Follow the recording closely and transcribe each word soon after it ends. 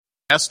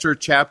Esther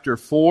chapter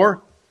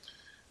 4.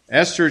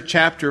 Esther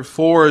chapter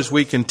 4 as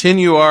we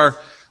continue our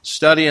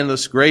study in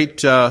this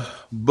great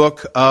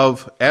book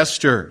of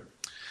Esther.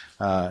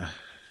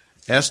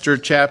 Esther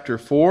chapter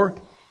 4.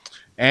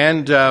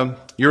 And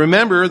you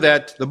remember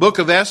that the book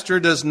of Esther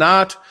does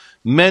not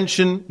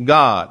mention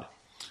God.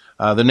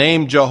 The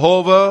name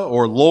Jehovah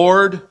or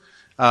Lord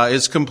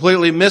is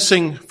completely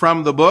missing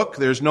from the book.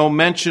 There's no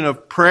mention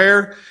of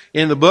prayer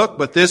in the book,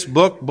 but this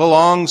book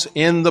belongs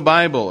in the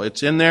Bible.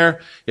 It's in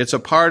there. It's a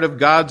part of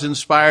God's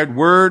inspired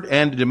word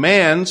and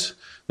demands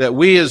that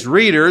we as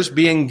readers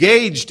be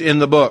engaged in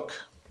the book.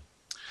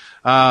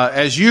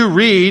 As you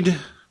read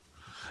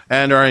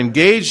and are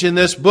engaged in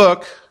this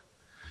book,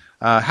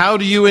 how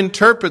do you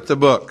interpret the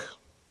book?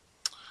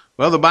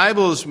 Well, the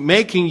Bible is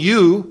making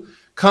you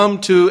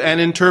come to an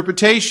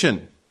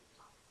interpretation.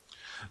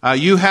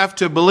 You have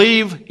to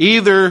believe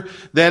either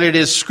that it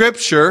is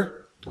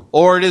Scripture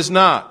or it is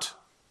not.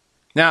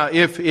 Now,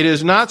 if it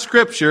is not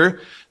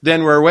Scripture,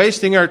 then we're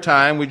wasting our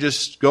time. We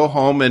just go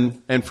home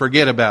and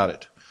forget about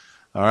it.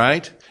 All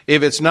right?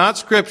 If it's not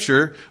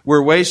Scripture,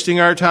 we're wasting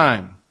our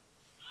time.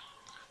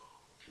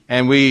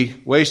 And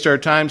we waste our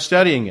time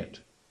studying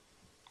it.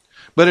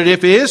 But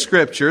if it is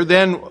Scripture,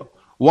 then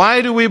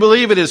why do we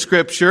believe it is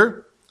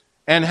Scripture?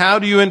 And how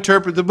do you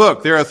interpret the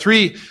book? There are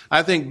three,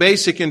 I think,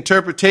 basic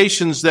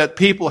interpretations that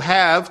people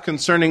have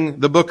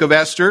concerning the book of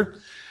Esther.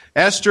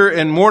 Esther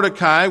and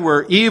Mordecai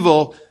were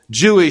evil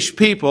Jewish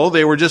people.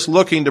 They were just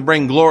looking to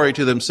bring glory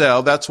to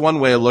themselves. That's one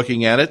way of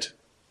looking at it.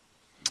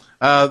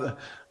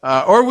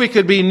 Or we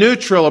could be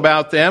neutral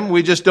about them.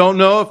 We just don't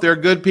know if they're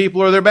good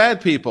people or they're bad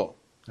people.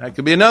 That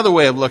could be another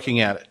way of looking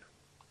at it.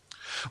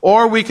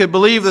 Or we could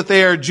believe that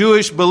they are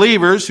Jewish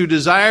believers who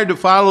desire to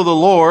follow the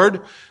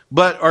Lord,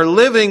 but are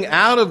living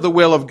out of the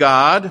will of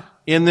God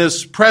in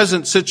this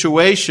present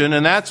situation,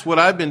 and that's what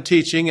I've been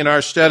teaching in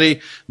our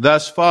study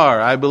thus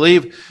far. I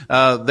believe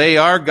they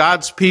are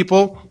God's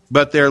people,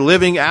 but they're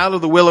living out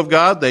of the will of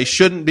God. They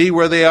shouldn't be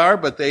where they are,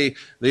 but they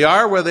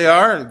are where they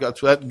are,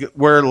 that's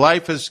where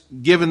life has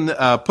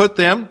put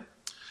them.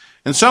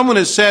 And someone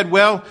has said,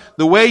 well,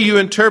 the way you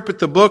interpret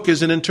the book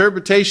is an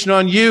interpretation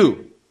on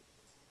you.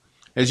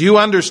 As you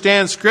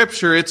understand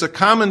Scripture, it's a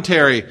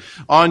commentary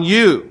on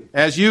you.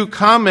 As you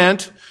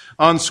comment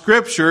on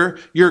Scripture,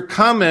 you're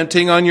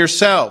commenting on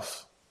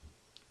yourself.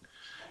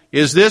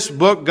 Is this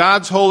book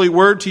God's holy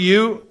word to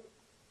you?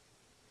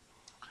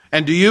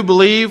 And do you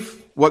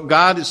believe what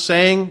God is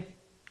saying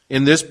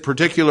in this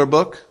particular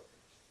book?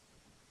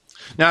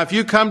 Now, if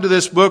you come to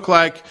this book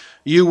like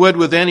you would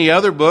with any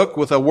other book,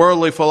 with a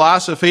worldly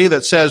philosophy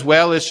that says,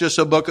 well, it's just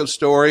a book of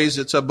stories,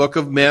 it's a book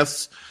of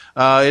myths,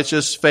 it's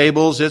just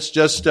fables, it's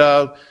just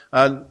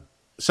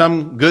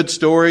some good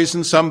stories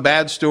and some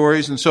bad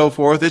stories and so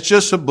forth. It's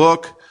just a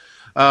book.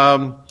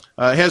 It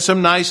has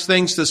some nice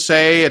things to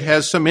say. It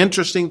has some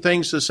interesting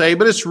things to say,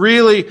 but it's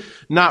really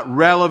not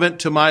relevant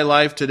to my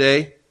life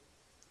today.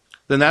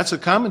 Then that's a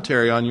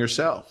commentary on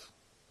yourself.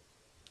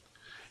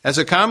 That's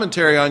a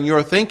commentary on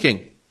your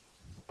thinking.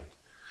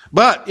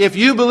 But if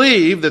you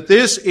believe that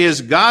this is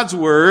God's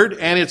word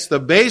and it's the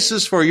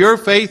basis for your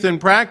faith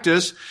and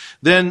practice,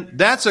 then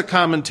that's a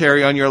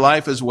commentary on your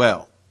life as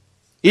well.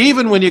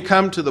 Even when you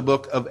come to the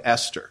book of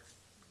Esther.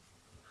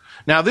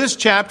 Now, this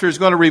chapter is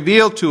going to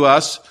reveal to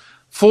us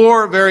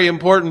four very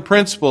important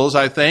principles,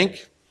 I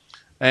think.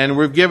 And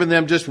we've given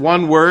them just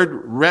one word: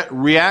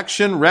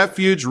 reaction,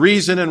 refuge,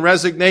 reason, and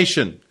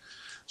resignation.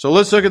 So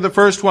let's look at the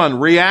first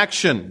one,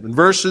 reaction, in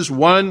verses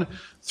 1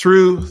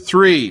 through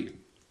 3.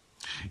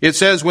 It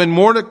says, when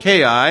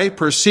Mordecai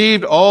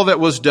perceived all that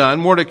was done,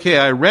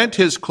 Mordecai rent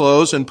his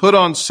clothes and put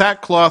on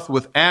sackcloth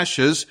with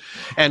ashes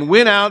and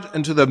went out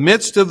into the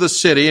midst of the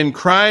city and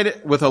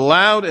cried with a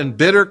loud and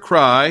bitter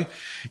cry.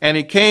 And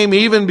he came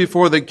even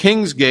before the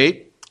king's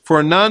gate,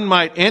 for none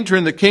might enter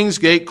in the king's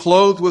gate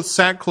clothed with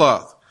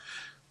sackcloth.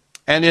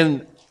 And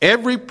in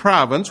every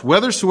province,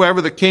 whithersoever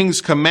the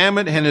king's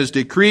commandment and his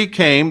decree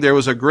came, there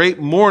was a great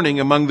mourning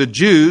among the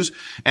Jews,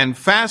 and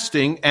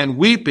fasting and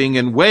weeping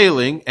and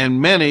wailing,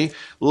 and many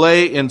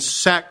lay in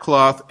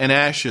sackcloth and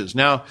ashes.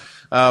 Now,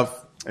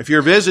 if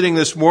you're visiting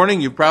this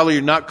morning, you probably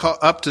are not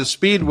up to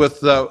speed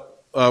with where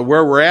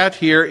we're at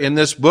here in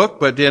this book,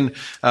 but in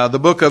the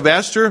book of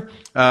Esther,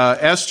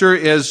 Esther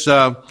is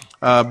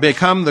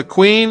become the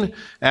queen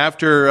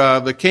after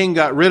the king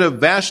got rid of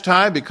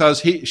Vashti because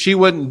she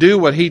wouldn't do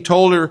what he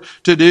told her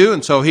to do,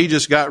 and so he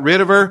just got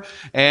rid of her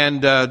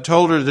and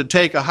told her to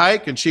take a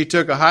hike, and she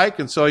took a hike,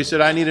 and so he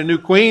said, I need a new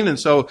queen, and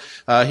so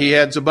he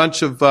had a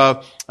bunch of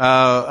the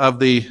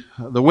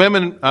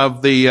women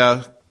of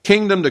the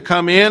kingdom to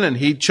come in, and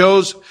he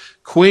chose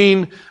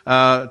Queen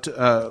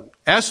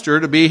Esther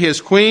to be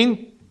his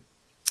queen,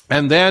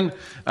 and then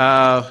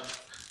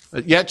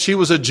yet she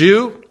was a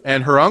Jew,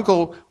 and her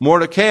uncle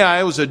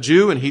Mordecai was a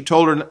Jew, and he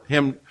told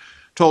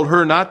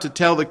her not to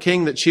tell the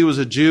king that she was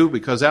a Jew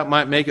because that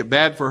might make it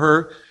bad for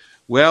her.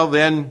 Well,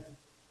 then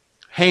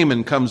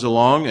Haman comes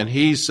along, and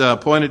he's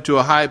appointed to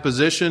a high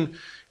position,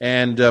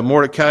 and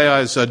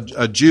Mordecai is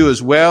a Jew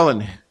as well,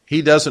 and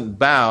he doesn't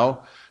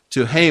bow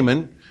to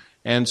Haman.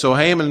 And so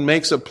Haman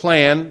makes a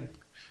plan,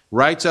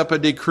 writes up a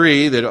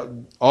decree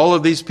that all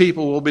of these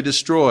people will be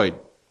destroyed.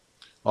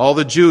 All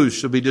the Jews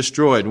shall be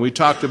destroyed. And we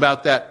talked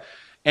about that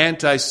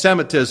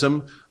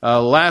anti-Semitism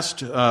last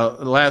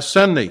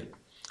Sunday.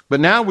 But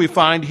now we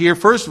find here,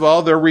 first of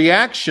all, the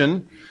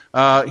reaction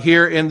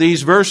here in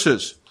these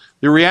verses.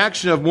 The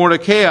reaction of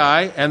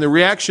Mordecai and the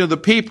reaction of the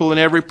people in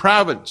every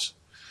province.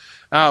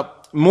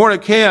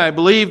 Mordecai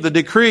believed the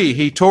decree.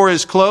 He tore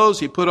his clothes,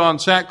 he put on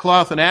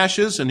sackcloth and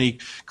ashes, and he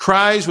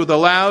cries with a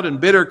loud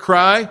and bitter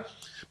cry.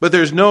 But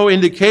there's no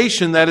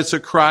indication that it's a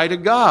cry to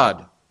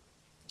God.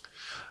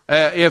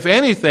 If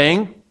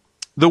anything,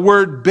 the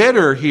word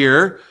bitter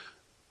here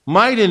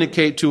might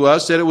indicate to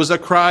us that it was a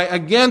cry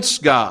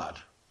against God.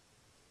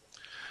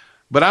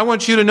 But I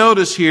want you to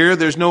notice here,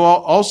 there's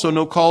also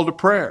no call to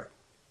prayer.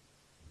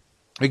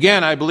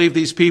 Again, I believe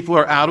these people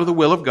are out of the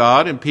will of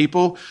God, and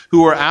people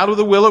who are out of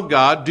the will of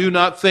God do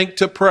not think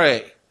to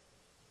pray.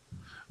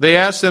 They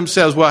ask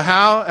themselves, well,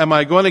 how am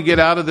I going to get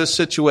out of this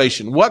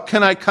situation? What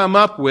can I come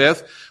up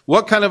with?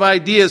 What kind of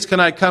ideas can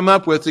I come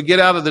up with to get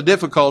out of the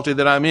difficulty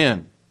that I'm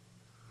in?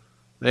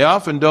 They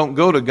often don't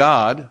go to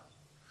God.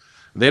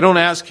 They don't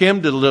ask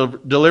Him to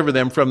deliver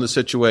them from the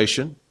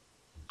situation.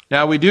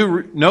 Now, we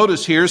do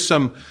notice here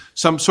some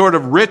sort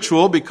of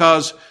ritual,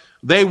 because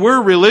they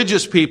were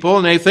religious people,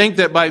 and they think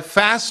that by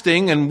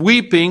fasting and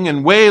weeping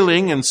and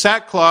wailing and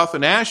sackcloth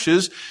and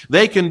ashes,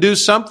 they can do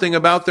something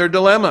about their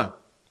dilemma.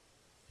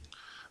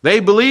 They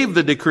believed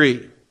the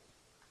decree.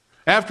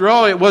 After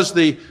all, it was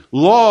the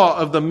law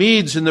of the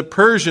Medes and the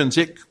Persians.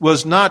 It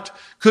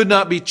could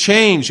not be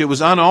changed. It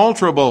was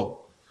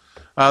unalterable.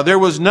 There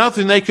was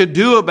nothing they could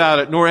do about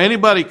it, nor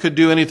anybody could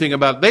do anything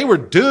about it. They were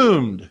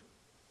doomed.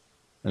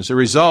 As a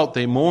result,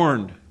 they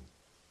mourned.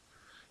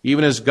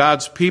 Even as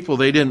God's people,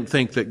 they didn't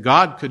think that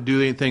God could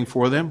do anything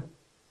for them.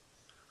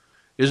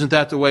 Isn't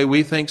that the way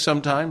we think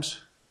sometimes?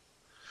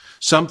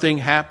 Something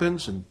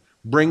happens and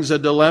brings a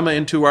dilemma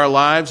into our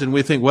lives, and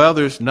we think, well,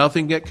 there's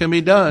nothing that can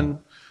be done.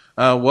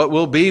 What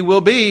will be,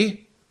 will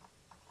be.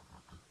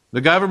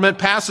 The government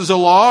passes a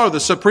law, or the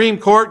Supreme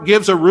Court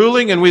gives a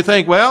ruling, and we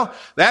think, well,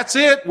 that's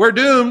it, we're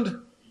doomed.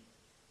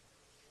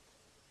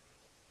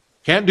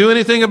 Can't do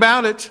anything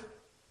about it.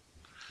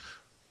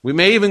 We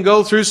may even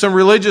go through some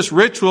religious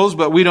rituals,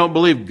 but we don't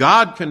believe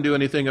God can do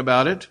anything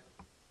about it.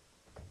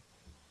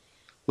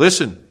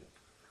 Listen,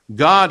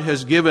 God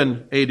has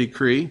given a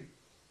decree.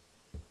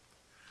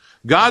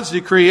 God's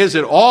decree is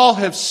that all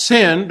have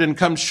sinned and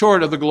come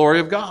short of the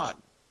glory of God.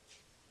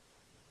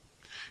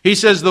 He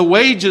says the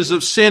wages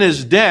of sin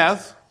is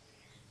death.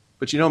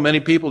 But you know,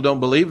 many people don't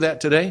believe that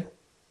today.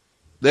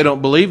 They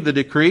don't believe the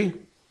decree.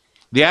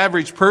 The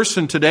average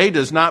person today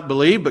does not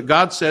believe, but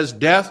God says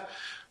death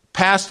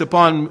passed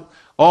upon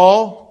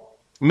all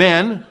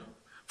men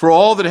for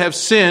all that have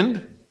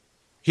sinned.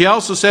 He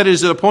also said it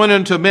is appointed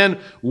unto men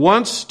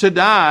once to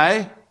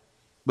die,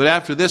 but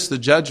after this the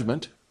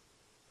judgment.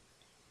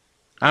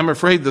 I'm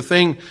afraid the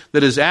thing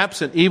that is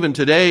absent even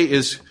today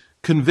is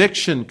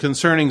conviction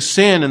concerning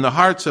sin in the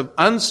hearts of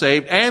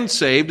unsaved and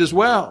saved as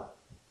well.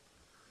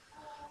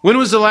 When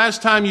was the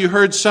last time you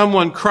heard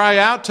someone cry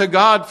out to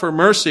God for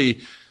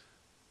mercy?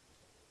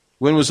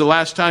 When was the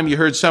last time you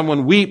heard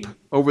someone weep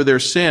over their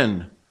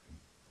sin?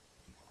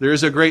 There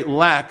is a great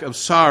lack of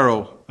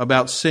sorrow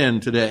about sin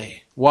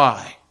today.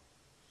 Why?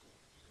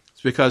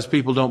 It's because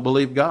people don't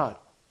believe God.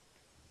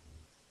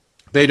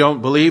 They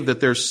don't believe that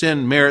their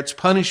sin merits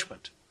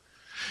punishment.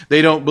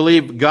 They don't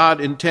believe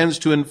God intends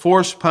to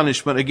enforce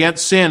punishment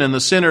against sin and the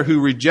sinner who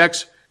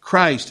rejects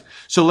Christ.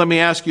 So let me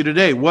ask you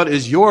today, what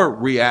is your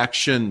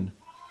reaction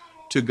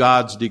to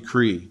God's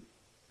decree?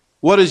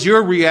 What is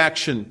your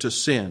reaction to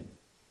sin?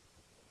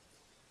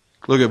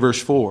 Look at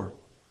verse 4.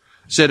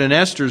 It said, and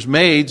Esther's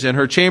maids and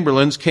her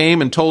chamberlains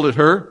came and told it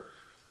her.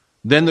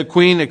 Then the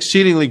queen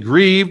exceedingly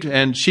grieved,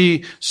 and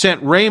she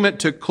sent raiment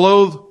to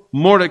clothe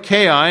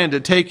Mordecai and to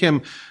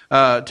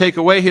take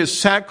away his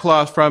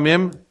sackcloth from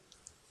him.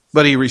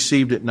 But he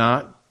received it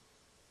not.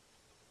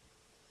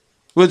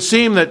 It would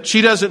seem that she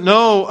doesn't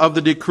know of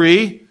the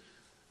decree.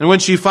 And when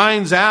she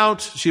finds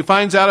out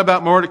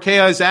about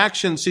Mordecai's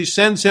actions, she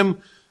sends him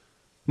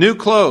new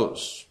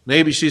clothes.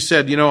 Maybe she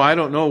said, I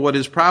don't know what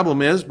his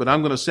problem is, but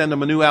I'm going to send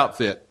him a new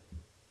outfit.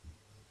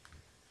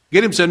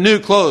 Get him some new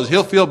clothes.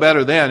 He'll feel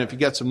better then if you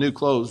get some new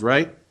clothes,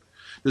 right?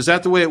 Is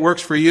that the way it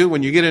works for you?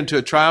 When you get into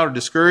a trial or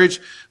discouraged,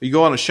 you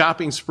go on a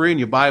shopping spree and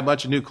you buy a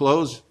bunch of new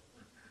clothes?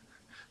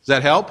 Does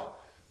that help?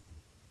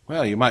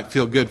 Well, you might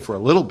feel good for a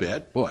little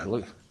bit. Boy,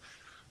 look,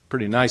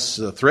 pretty nice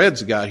threads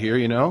you got here,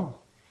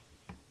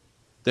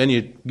 Then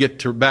you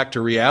get back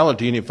to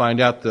reality and you find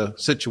out the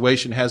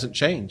situation hasn't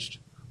changed.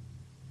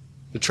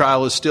 The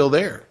trial is still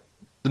there.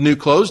 The new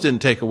clothes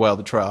didn't take away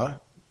the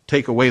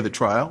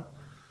trial.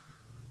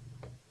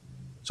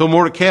 So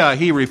Mordecai,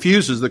 he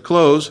refuses the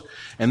clothes,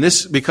 and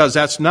this because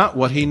that's not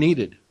what he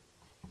needed.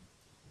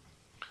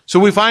 So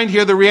we find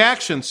here the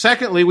reaction.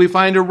 Secondly, we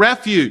find a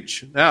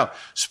refuge. Now,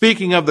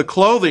 speaking of the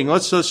clothing,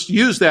 let's just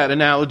use that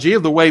analogy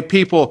of the way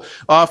people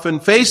often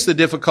face the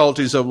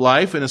difficulties of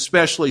life, and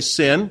especially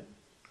sin.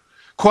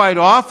 Quite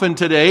often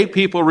today,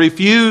 people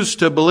refuse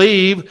to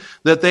believe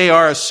that they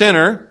are a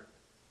sinner,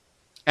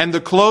 and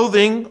the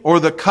clothing or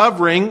the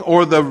covering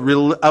or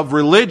of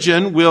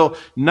religion will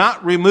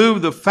not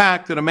remove the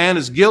fact that a man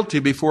is guilty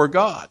before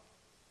God.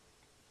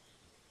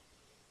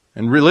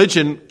 And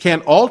religion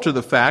can't alter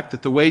the fact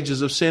that the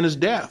wages of sin is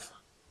death.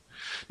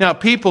 Now,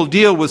 people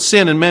deal with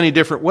sin in many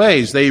different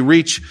ways. They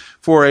reach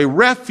for a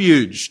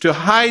refuge to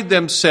hide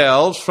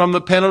themselves from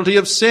the penalty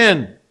of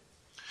sin.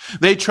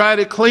 They try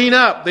to clean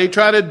up. They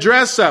try to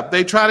dress up.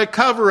 They try to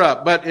cover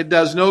up, but it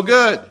does no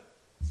good.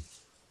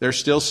 They're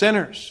still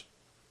sinners.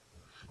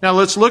 Now,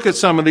 let's look at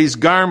some of these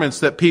garments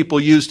that people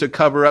use to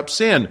cover up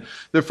sin.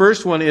 The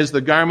first one is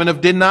the garment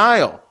of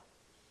denial.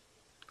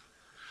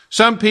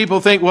 Some people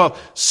think, well,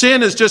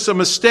 sin is just a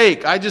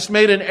mistake. I just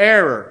made an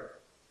error.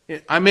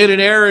 I made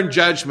an error in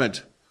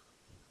judgment.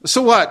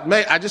 So what?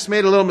 I just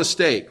made a little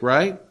mistake,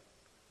 right?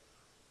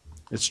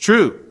 It's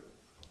true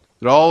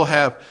that all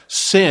have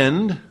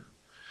sinned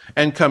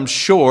and come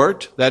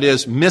short, that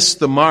is, missed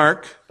the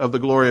mark of the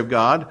glory of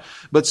God.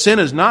 But sin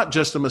is not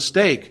just a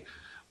mistake.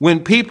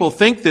 When people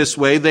think this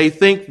way, they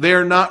think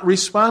they're not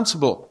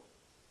responsible.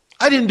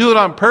 I didn't do it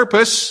on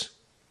purpose.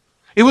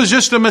 It was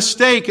just a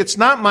mistake. It's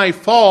not my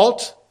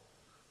fault.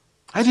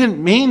 I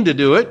didn't mean to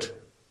do it.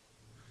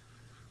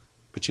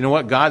 But you know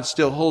what? God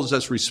still holds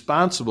us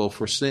responsible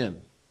for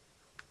sin.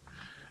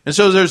 And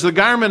so there's the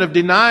garment of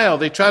denial.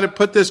 They try to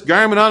put this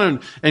garment on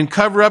and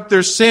cover up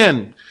their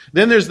sin.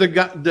 Then there's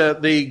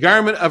the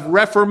garment of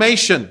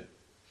reformation.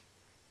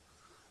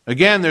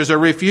 Again, there's a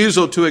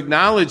refusal to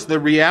acknowledge the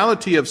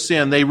reality of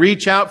sin. They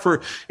reach out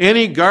for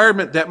any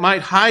garment that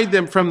might hide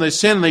them from the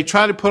sin. They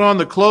try to put on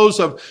the clothes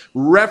of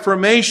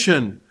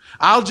reformation.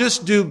 I'll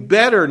just do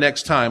better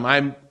next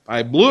time.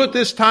 I blew it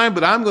this time,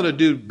 but I'm going to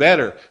do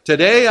better.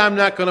 Today, I'm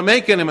not going to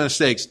make any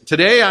mistakes.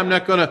 Today, I'm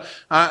not going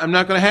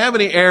to have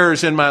any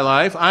errors in my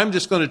life. I'm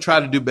just going to try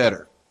to do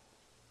better.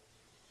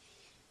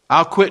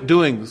 I'll quit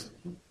doing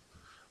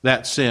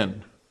that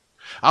sin.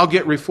 I'll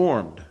get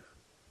reformed.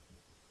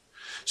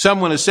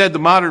 Someone has said the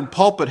modern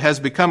pulpit has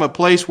become a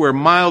place where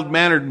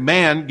mild-mannered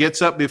man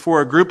gets up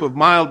before a group of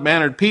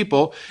mild-mannered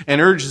people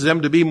and urges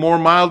them to be more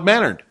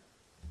mild-mannered.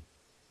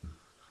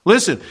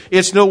 Listen,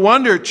 it's no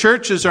wonder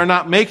churches are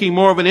not making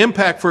more of an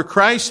impact for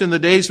Christ in the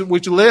days in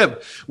which we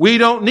live. We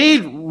don't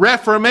need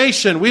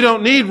reformation. We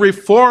don't need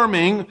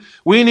reforming.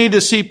 We need to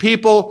see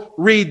people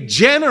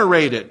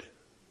regenerated,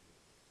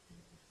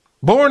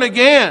 born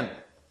again,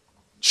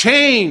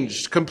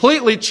 changed,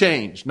 completely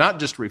changed, not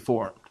just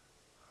reformed.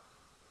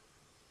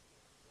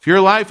 If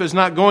your life is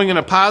not going in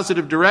a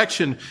positive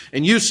direction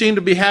and you seem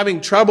to be having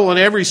trouble on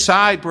every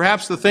side,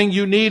 perhaps the thing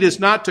you need is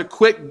not to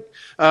quit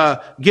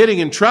getting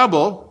in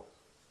trouble.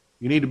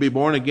 You need to be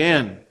born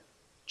again,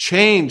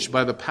 changed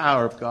by the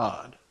power of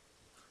God.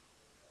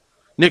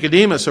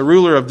 Nicodemus, a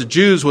ruler of the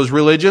Jews, was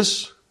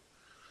religious,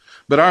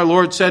 but our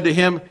Lord said to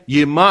him,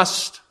 "You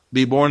must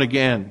be born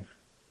again."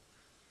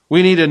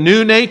 We need a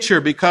new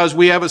nature because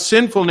we have a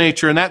sinful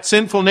nature, and that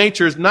sinful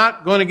nature is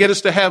not going to get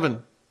us to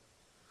heaven.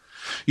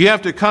 You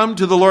have to come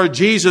to the Lord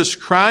Jesus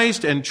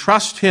Christ and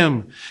trust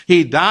Him.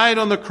 He died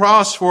on the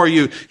cross for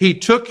you. He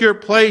took your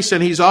place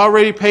and He's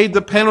already paid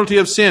the penalty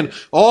of sin.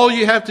 All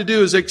you have to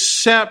do is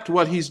accept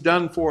what He's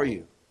done for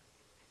you.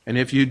 And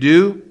if you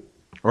do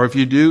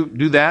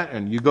that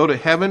and you go to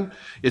heaven,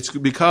 it's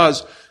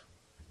because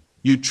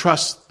you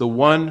trust the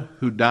one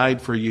who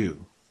died for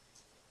you.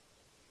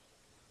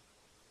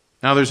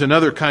 Now there's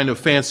another kind of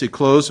fancy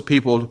clothes that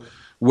people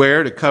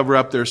wear to cover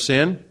up their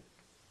sin,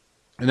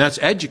 and that's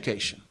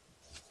education.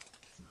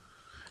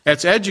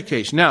 That's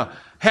education. Now,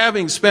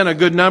 having spent a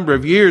good number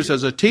of years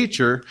as a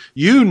teacher,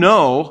 you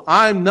know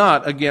I'm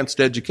not against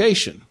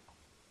education.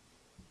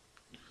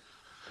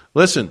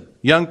 Listen,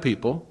 young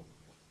people,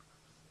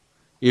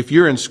 if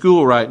you're in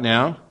school right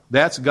now,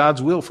 that's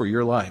God's will for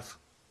your life.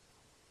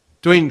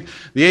 Between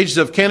the ages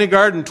of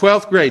kindergarten and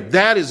 12th grade,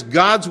 that is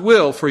God's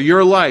will for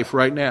your life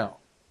right now.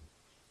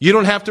 You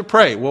don't have to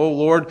pray, "Well,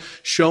 Lord,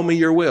 show me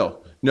your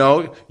will."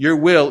 No, your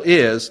will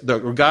is,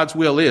 God's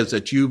will is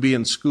that you be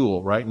in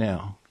school right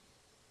now.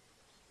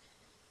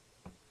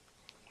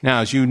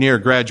 Now, as you near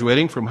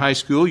graduating from high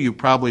school, you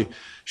probably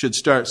should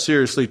start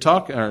seriously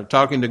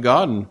talking to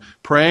God and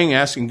praying,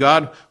 asking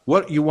God,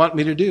 "What do you want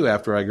me to do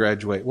after I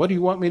graduate? What do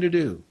you want me to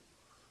do?"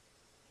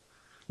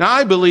 Now,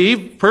 I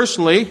believe,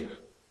 personally,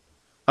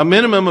 a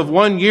minimum of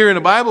 1 year in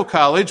a Bible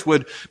college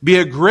would be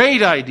a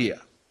great idea.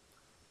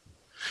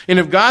 And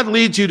if God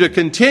leads you to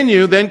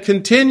continue, then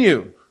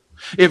continue.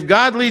 If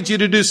God leads you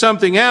to do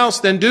something else,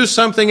 then do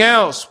something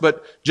else.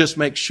 But just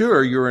make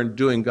sure you're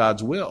doing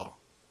God's will.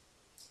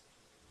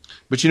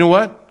 But you know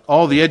what?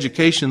 All the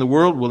education in the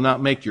world will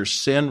not make your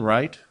sin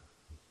right.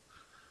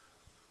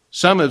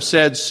 Some have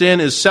said sin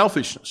is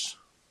selfishness.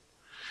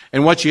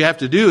 And what you have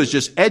to do is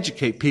just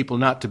educate people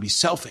not to be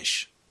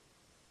selfish.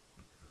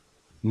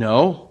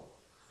 No,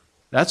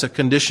 that's a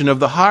condition of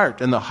the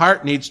heart, and the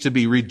heart needs to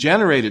be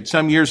regenerated.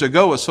 Some years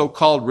ago, a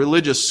so-called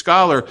religious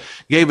scholar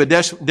gave a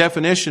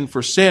definition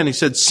for sin. He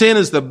said, sin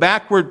is the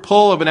backward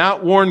pull of an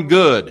outworn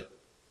good.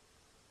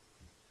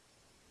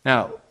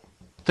 Now,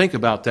 think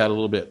about that a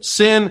little bit.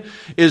 Sin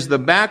is the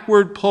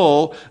backward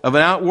pull of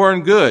an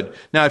outworn good.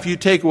 Now, if you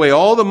take away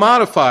all the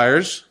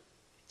modifiers,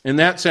 in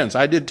that sense,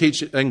 I did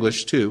teach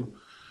English too,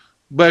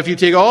 but if you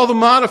take all the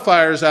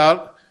modifiers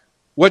out,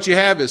 what you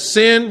have is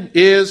sin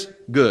is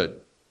good.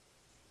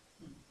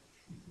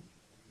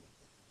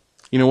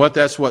 You know what?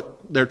 That's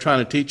what they're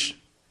trying to teach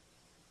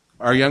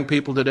our young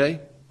people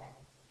today.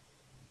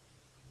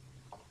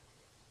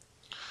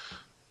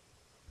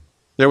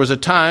 There was a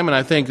time, and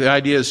I think the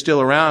idea is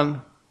still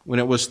around, when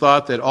it was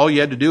thought that all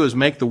you had to do is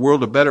make the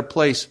world a better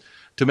place.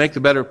 To make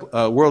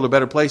the world a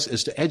better place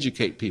is to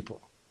educate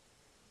people.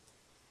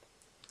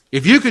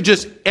 If you could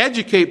just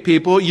educate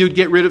people, you'd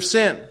get rid of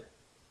sin.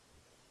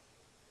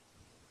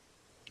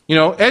 You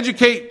know,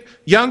 educate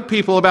young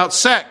people about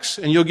sex,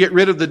 and you'll get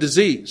rid of the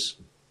disease.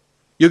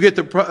 You'll get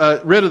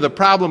rid of the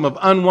problem of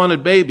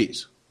unwanted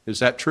babies. Is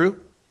that true?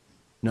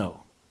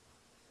 No.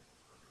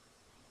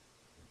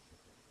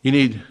 You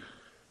need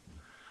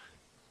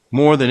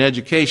more than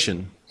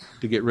education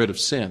to get rid of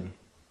sin.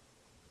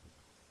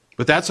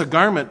 But that's a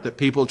garment that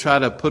people try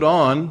to put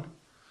on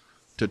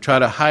to try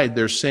to hide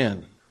their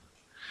sin.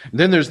 And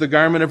then there's the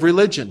garment of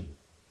religion.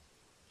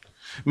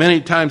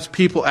 Many times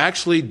people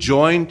actually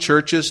join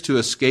churches to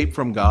escape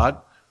from God.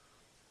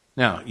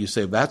 Now, you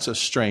say, that's a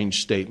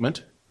strange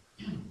statement.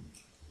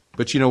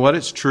 But you know what?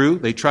 It's true.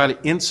 They try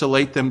to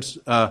insulate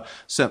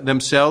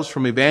themselves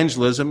from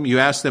evangelism. You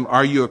ask them,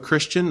 are you a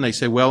Christian? And they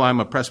say, well, I'm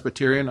a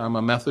Presbyterian. I'm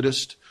a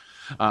Methodist.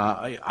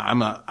 I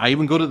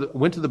even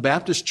went to the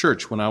Baptist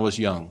church when I was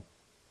young.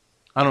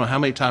 I don't know how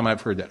many times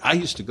I've heard that. I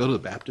used to go to the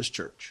Baptist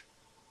church.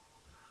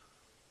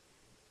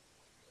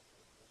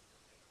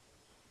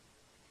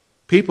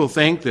 People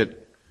think that,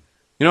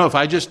 you know, if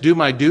I just do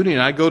my duty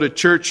and I go to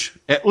church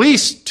at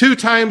least 2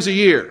 times a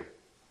year,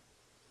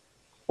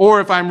 or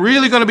if I'm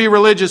really going to be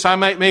religious, I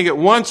might make it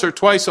once or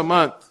twice a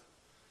month.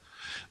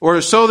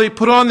 Or so they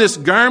put on this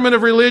garment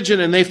of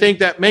religion and they think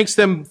that makes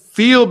them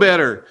feel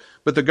better.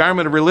 But the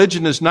garment of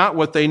religion is not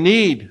what they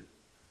need.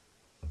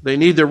 They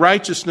need the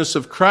righteousness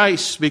of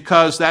Christ,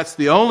 because that's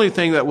the only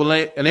thing that will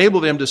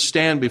enable them to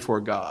stand before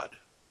God.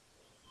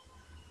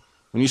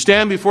 When you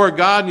stand before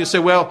God and you say,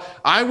 well,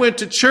 I went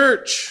to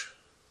church.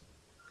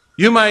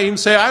 You might even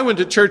say, I went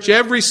to church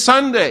every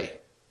Sunday.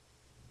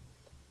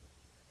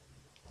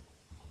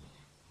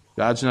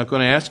 God's not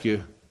going to ask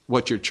you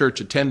what your church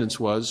attendance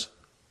was.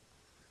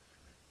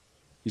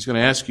 He's going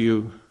to ask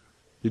you,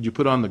 did you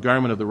put on the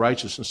garment of the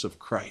righteousness of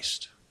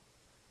Christ?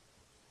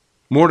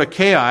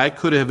 Mordecai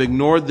could have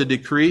ignored the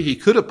decree. He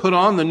could have put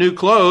on the new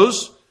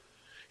clothes.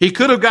 He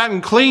could have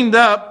gotten cleaned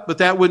up, but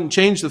that wouldn't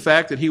change the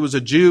fact that he was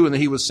a Jew and that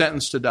he was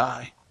sentenced to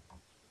die.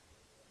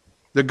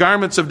 The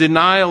garments of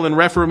denial and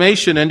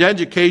reformation and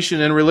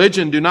education and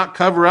religion do not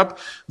cover up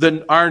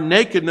our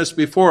nakedness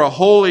before a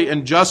holy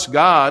and just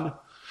God.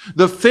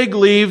 The fig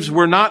leaves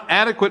were not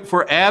adequate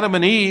for Adam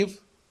and Eve.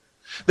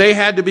 They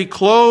had to be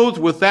clothed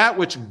with that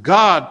which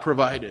God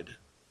provided.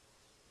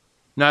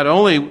 Not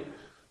only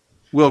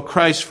will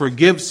Christ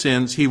forgive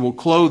sins, he will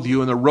clothe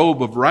you in the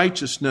robe of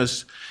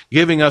righteousness,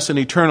 giving us an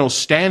eternal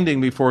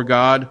standing before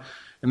God,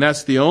 and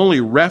that's the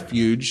only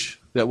refuge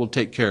that will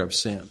take care of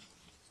sin.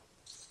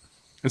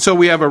 And so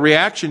we have a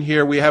reaction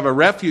here, we have a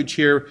refuge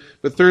here,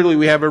 but thirdly,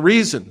 we have a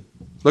reason.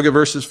 Look at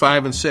verses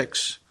 5 and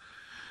 6.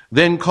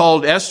 Then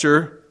called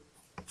Esther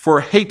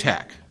for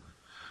Hatak,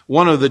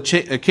 one of the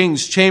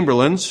king's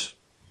chamberlains,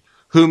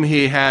 whom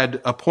he had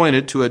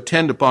appointed to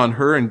attend upon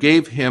her, and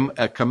gave him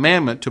a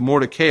commandment to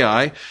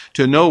Mordecai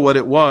to know what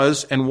it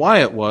was and why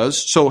it was.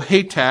 So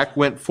Hatak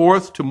went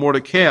forth to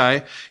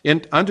Mordecai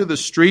unto the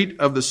street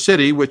of the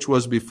city, which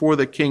was before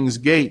the king's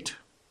gate.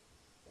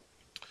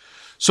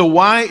 So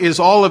why is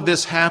all of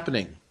this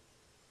happening?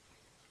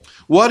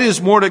 What is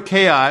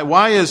Mordecai?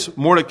 Why is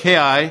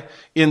Mordecai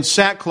in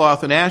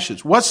sackcloth and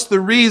ashes? What's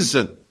the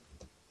reason?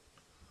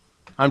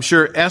 I'm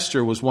sure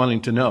Esther was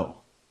wanting to know.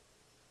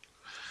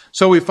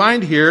 So we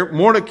find here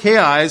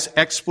Mordecai's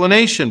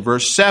explanation,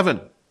 verse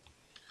 7.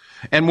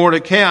 And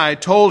Mordecai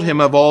told him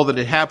of all that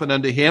had happened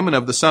unto him, and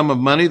of the sum of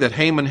money that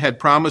Haman had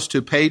promised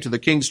to pay to the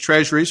king's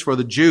treasuries for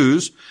the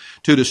Jews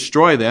to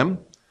destroy them.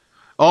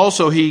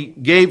 Also he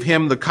gave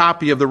him the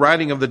copy of the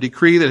writing of the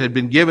decree that had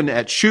been given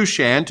at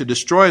Shushan to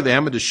destroy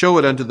them, and to show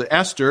it unto the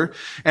Esther,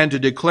 and to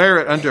declare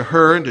it unto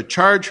her, and to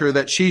charge her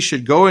that she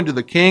should go into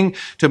the king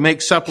to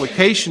make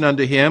supplication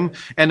unto him,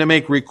 and to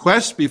make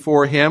requests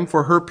before him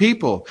for her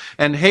people.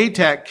 And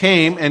Hatak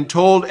came and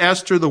told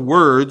Esther the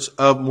words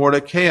of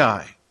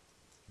Mordecai.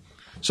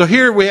 So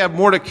here we have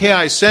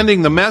Mordecai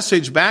sending the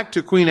message back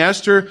to Queen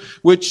Esther,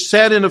 which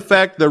said in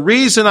effect, the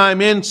reason I'm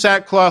in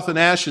sackcloth and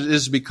ashes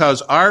is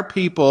because our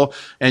people,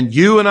 and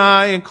you and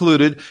I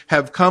included,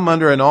 have come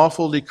under an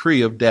awful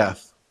decree of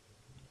death.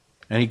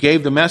 And he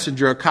gave the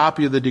messenger a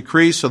copy of the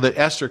decree so that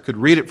Esther could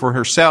read it for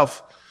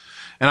herself.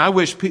 And I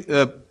wish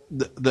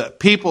the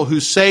people who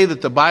say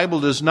that the Bible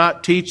does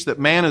not teach that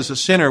man is a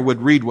sinner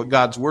would read what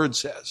God's Word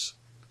says.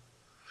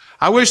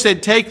 I wish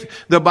they'd take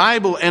the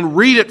Bible and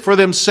read it for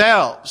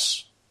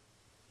themselves.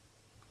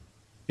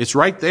 It's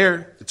right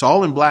there. It's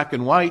all in black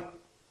and white.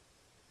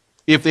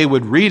 If they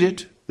would read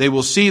it, they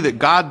will see that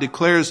God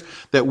declares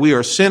that we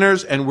are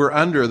sinners and we're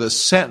under the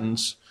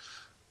sentence,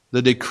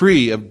 the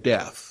decree of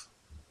death.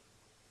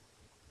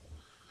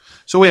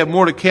 So we have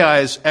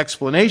Mordecai's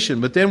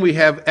explanation, but then we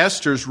have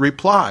Esther's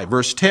reply,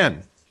 verse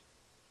 10.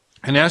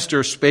 And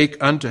Esther spake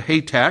unto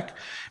Hatach,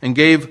 and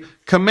gave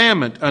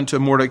commandment unto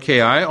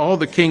Mordecai, all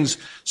the king's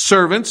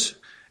servants,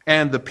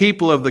 and the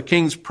people of the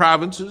king's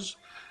provinces,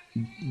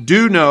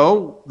 do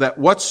know that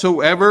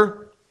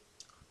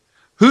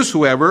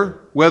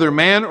whosoever, whether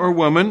man or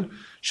woman,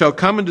 shall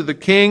come unto the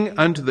king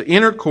unto the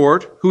inner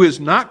court, who is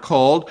not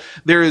called,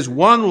 there is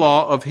one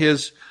law of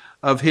his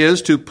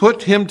to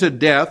put him to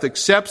death,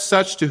 except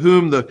such to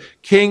whom the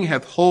king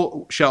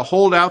shall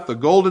hold out the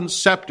golden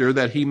scepter,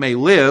 that he may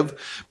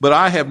live. But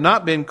I have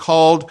not been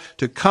called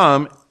to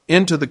come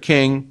into the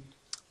king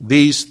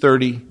these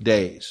 30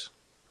 days.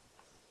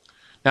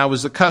 Now, it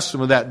was the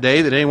custom of that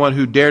day that anyone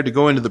who dared to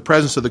go into the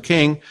presence of the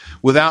king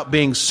without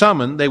being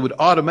summoned, they would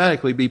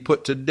automatically be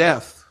put to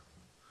death,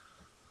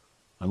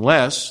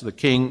 unless the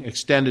king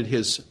extended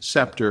his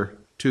scepter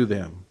to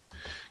them.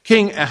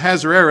 King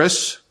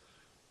Ahasuerus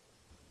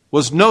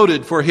was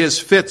noted for his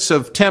fits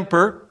of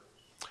temper,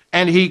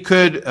 and he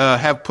could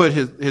have put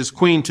his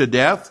queen to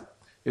death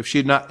if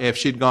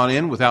she'd gone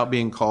in without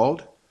being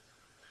called.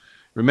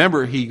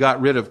 Remember, he got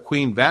rid of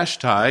Queen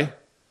Vashti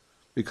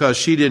because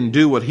she didn't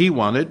do what he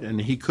wanted, and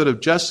he could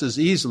have just as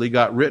easily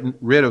got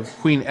rid of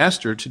Queen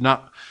Esther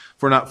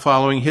for not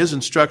following his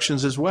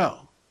instructions as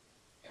well.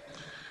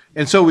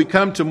 And so we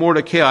come to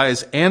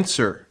Mordecai's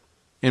answer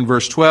in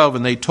verse 12,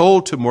 and they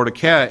told to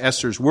Mordecai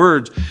Esther's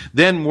words.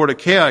 Then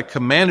Mordecai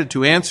commanded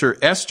to answer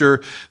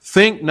Esther,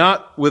 think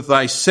not with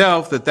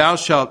thyself that thou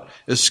shalt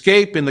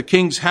escape in the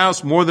king's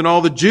house more than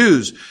all the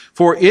Jews.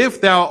 For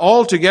if thou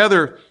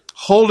altogether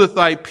holdeth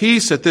thy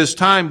peace at this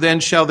time, then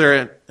shall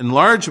their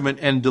enlargement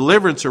and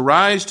deliverance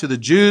arise to the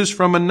Jews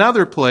from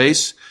another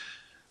place.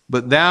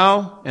 But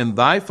thou and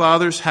thy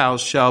father's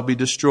house shall be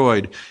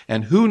destroyed.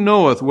 And who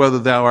knoweth whether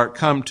thou art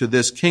come to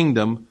this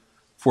kingdom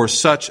for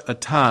such a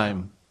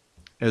time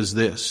as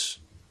this?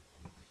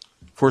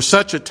 For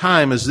such a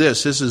time as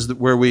this. This is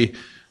where we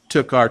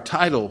took our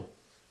title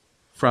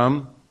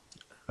from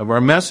of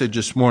our message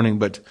this morning.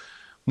 But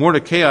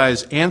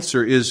Mordecai's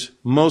answer is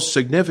most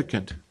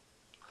significant.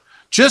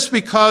 Just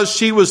because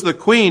she was the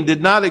queen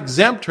did not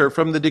exempt her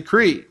from the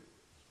decree.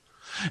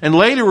 And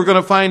later we're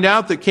going to find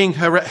out that King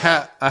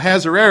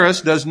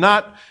Ahasuerus does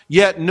not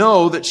yet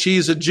know that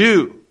she's a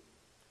Jew.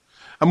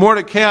 And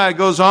Mordecai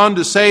goes on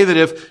to say that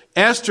if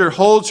Esther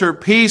holds her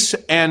peace,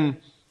 and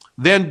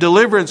then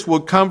deliverance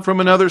will come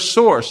from another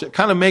source. It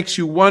kind of makes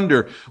you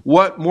wonder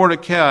what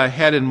Mordecai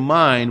had in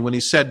mind when he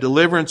said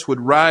deliverance would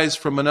rise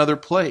from another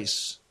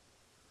place.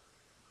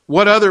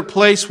 What other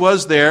place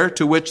was there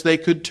to which they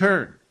could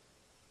turn?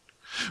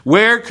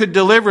 Where could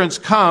deliverance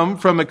come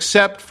from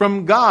except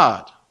from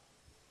God?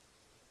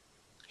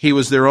 He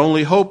was their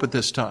only hope at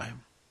this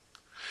time.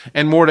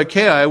 And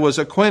Mordecai was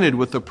acquainted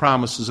with the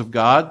promises of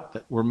God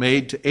that were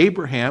made to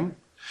Abraham.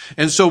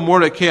 And so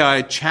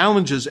Mordecai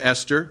challenges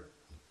Esther.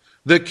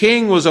 The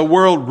king was a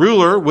world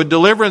ruler. Would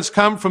deliverance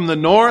come from the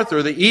north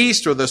or the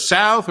east or the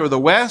south or the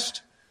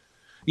west?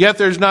 Yet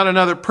there's not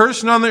another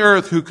person on the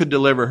earth who could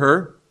deliver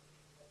her.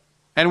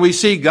 And we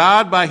see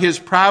God by his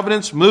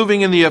providence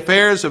moving in the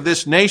affairs of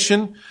this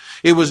nation.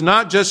 It was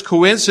not just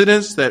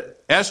coincidence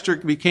that Esther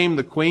became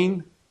the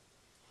queen.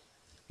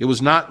 It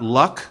was not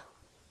luck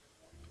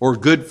or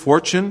good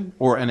fortune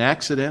or an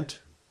accident.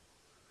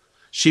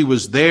 She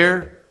was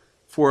there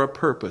for a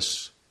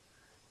purpose.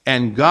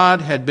 And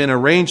God had been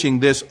arranging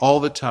this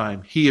all the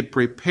time. He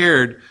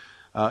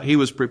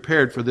was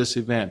prepared for this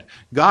event.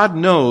 God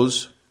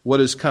knows what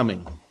is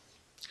coming.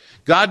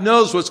 God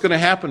knows what's going to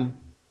happen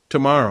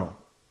tomorrow.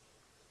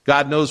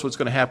 God knows what's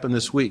going to happen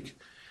this week.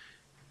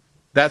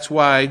 That's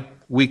why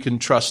we can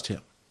trust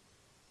him.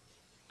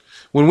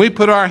 When we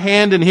put our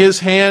hand in his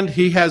hand,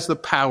 he has the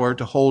power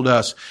to hold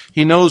us.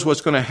 He knows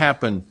what's going to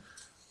happen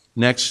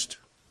next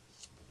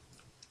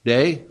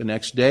day, the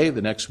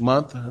next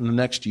month, and the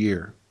next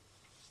year.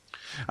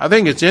 I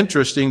think it's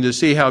interesting to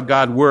see how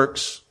God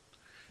works,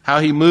 how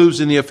he moves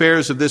in the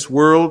affairs of this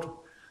world,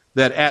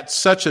 that at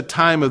such a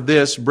time of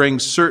this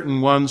brings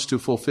certain ones to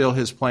fulfill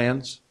his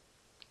plans.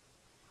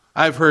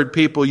 I've heard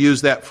people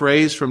use that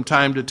phrase from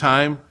time to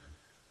time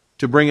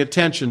to bring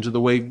attention to the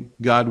way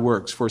God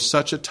works for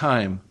such a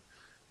time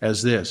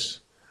as this.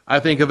 I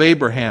think of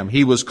Abraham.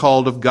 He was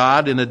called of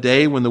God in a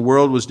day when the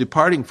world was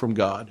departing from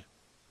God.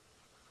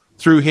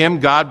 Through him,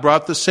 God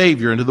brought the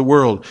Savior into the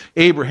world.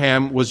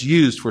 Abraham was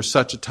used for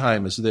such a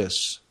time as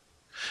this.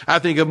 I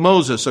think of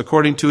Moses.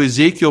 According to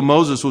Ezekiel,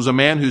 Moses was a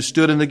man who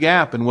stood in the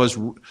gap and was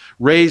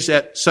raised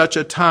at such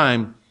a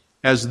time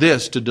as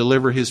this to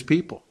deliver his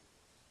people.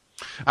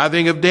 I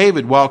think of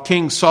David. While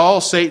King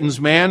Saul, Satan's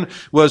man,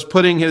 was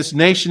putting his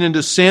nation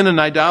into sin and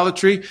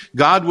idolatry,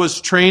 God was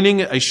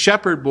training a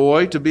shepherd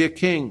boy to be a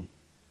king.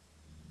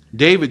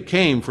 David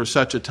came for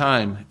such a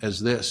time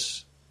as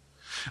this.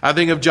 I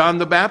think of John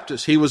the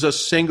Baptist. He was a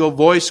single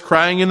voice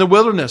crying in the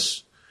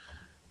wilderness.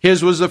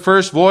 His was the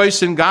first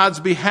voice in God's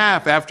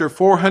behalf after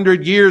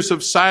 400 years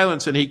of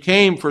silence, and he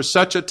came for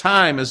such a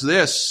time as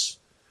this.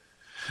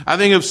 I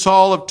think of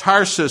Saul of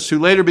Tarsus, who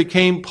later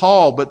became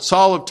Paul, but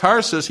Saul of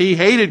Tarsus, he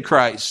hated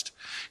Christ.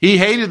 He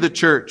hated the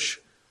church,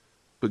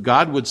 but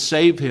God would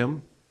save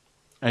him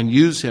and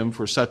use him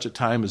for such a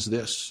time as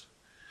this.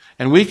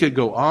 And we could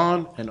go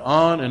on and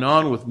on and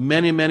on with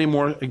many, many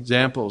more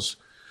examples.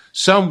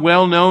 Some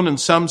well-known and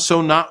some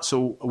so not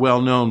so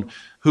well-known,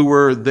 who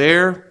were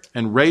there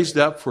and raised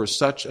up for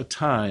such a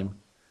time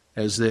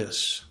as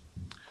this.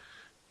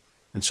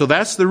 And so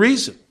that's the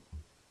reason.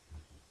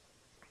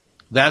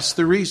 That's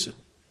the reason.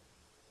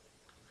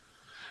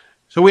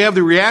 So we have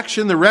the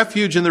reaction, the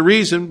refuge, and the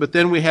reason, but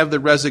then we have the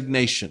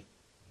resignation.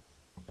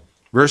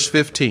 Verse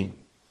 15.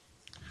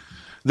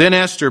 Then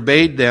Esther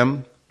bade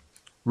them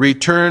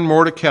return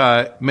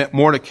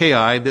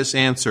Mordecai this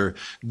answer.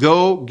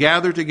 Go,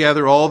 gather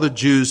together all the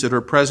Jews that are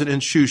present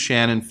in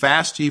Shushan, and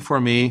fast ye for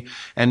me,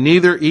 and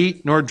neither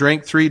eat nor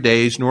drink 3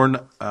 days,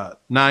 nor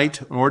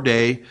night nor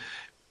day.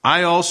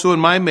 I also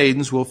and my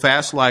maidens will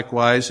fast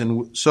likewise,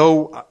 and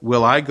so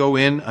will I go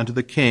in unto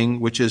the king,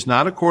 which is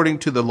not according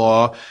to the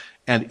law,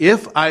 and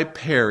if I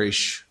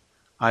perish,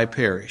 I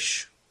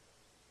perish.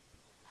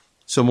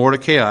 So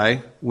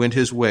Mordecai went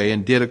his way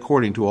and did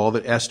according to all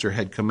that Esther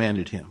had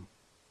commanded him.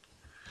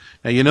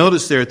 Now you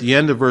notice there at the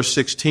end of verse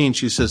 16,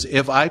 she says,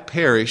 if I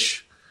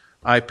perish,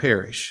 I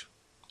perish.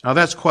 Now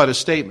that's quite a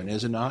statement,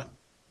 is it not?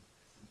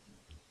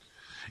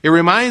 It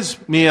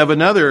reminds me of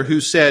another who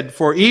said,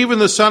 for even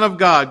the Son of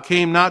God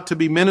came not to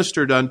be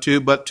ministered unto,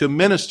 but to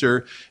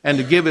minister and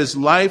to give his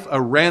life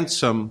a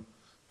ransom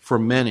for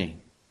many.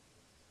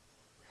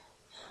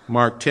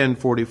 Mark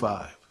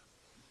 10:45.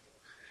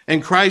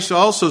 And Christ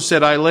also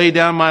said, I lay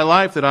down my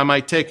life that I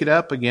might take it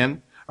up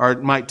again, or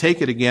might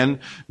take it again.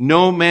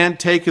 No man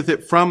taketh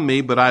it from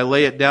me, but I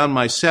lay it down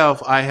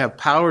myself. I have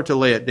power to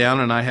lay it down,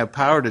 and I have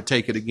power to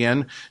take it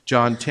again.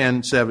 John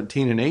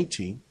 10:17 and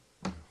 18.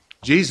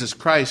 Jesus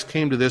Christ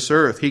came to this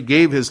earth. He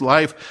gave his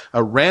life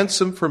a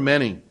ransom for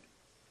many.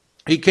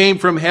 He came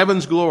from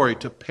heaven's glory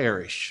to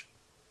perish,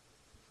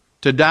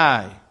 to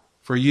die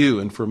for you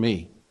and for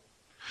me,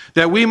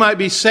 that we might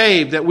be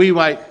saved, that we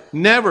might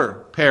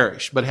never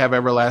perish, but have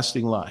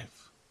everlasting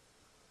life.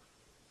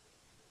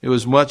 It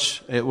was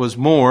much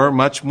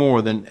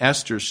more than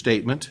Esther's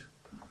statement.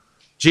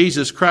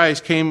 Jesus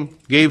Christ came,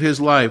 gave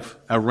his life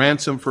a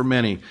ransom for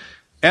many.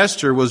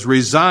 Esther was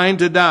resigned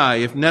to die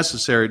if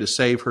necessary to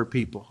save her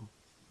people.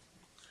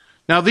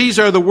 Now these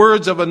are the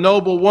words of a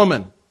noble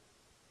woman.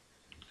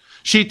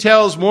 She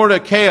tells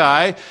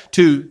Mordecai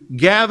to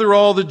gather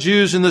all the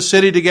Jews in the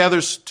city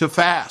together to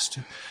fast.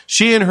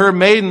 She and her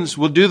maidens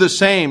will do the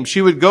same.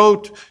 She would go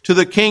to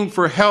the king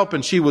for help,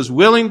 and she was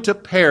willing to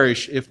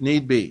perish if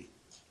need be.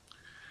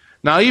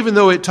 Now, even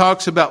though it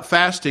talks about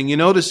fasting, you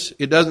notice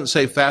it doesn't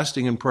say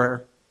fasting and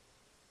prayer.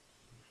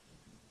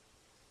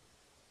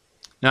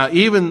 Now,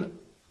 even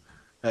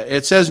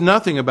it says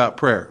nothing about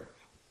prayer.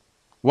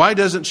 Why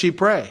doesn't she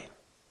pray?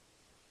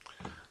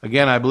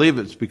 Again, I believe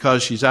it's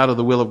because she's out of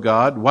the will of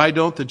God. Why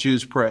don't the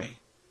Jews pray?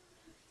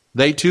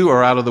 They too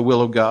are out of the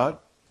will of God.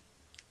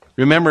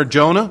 Remember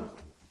Jonah?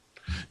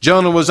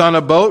 Jonah was on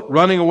a boat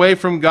running away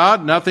from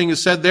God. Nothing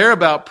is said there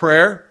about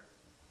prayer.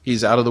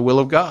 He's out of the will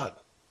of God.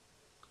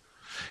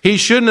 He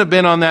shouldn't have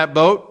been on that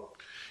boat.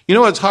 You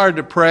know it's hard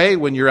to pray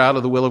when you're out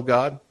of the will of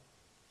God?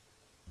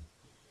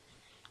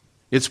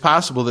 It's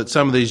possible that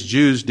some of these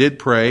Jews did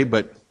pray,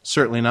 but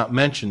certainly not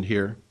mentioned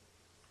here.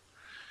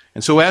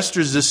 And so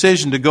Esther's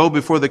decision to go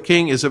before the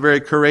king is a very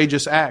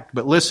courageous act.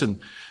 But listen,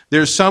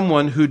 there's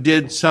someone who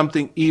did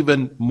something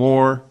even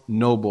more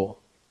noble.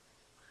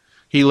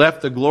 He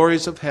left the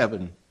glories of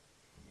heaven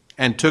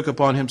and took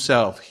upon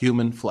himself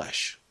human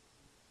flesh.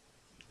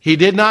 He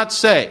did not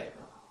say,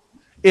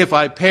 if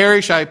I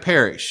perish, I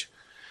perish.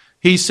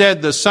 He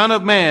said the Son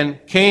of Man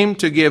came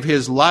to give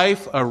his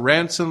life a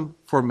ransom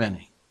for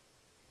many.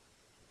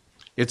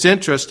 It's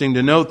interesting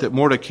to note that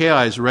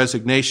Mordecai's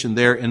resignation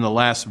there in the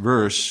last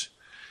verse,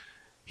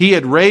 he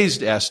had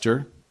raised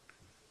Esther,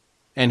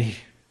 and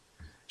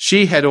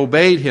she had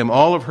obeyed him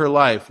all of her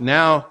life.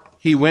 Now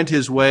he went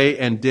his way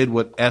and did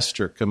what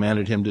Esther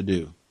commanded him to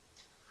do.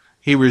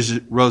 He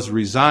was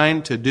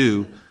resigned to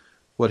do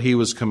what he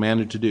was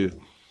commanded to do.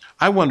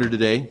 I wonder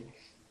today,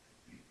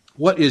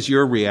 what is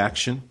your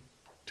reaction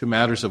to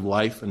matters of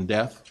life and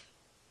death?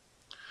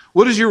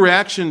 What is your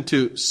reaction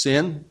to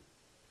sin?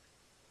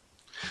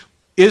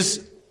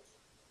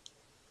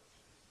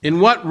 In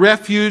what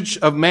refuge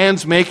of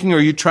man's making are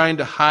you trying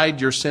to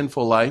hide your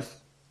sinful life?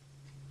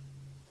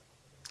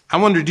 I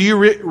wonder, do you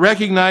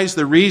recognize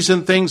the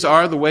reason things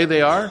are the way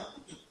they are?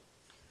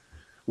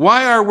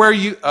 Why are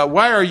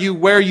you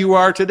where you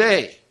are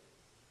today?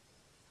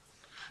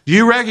 Do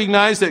you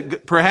recognize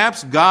that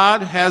perhaps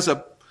God has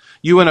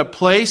you in a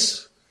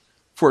place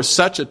for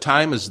such a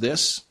time as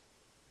this?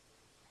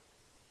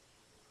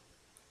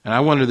 And I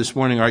wonder this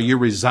morning, are you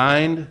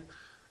resigned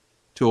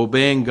to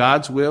obeying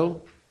God's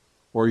will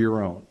or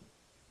your own?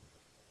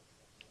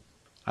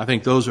 I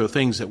think those are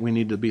things that we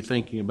need to be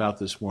thinking about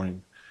this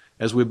morning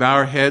as we bow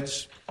our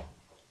heads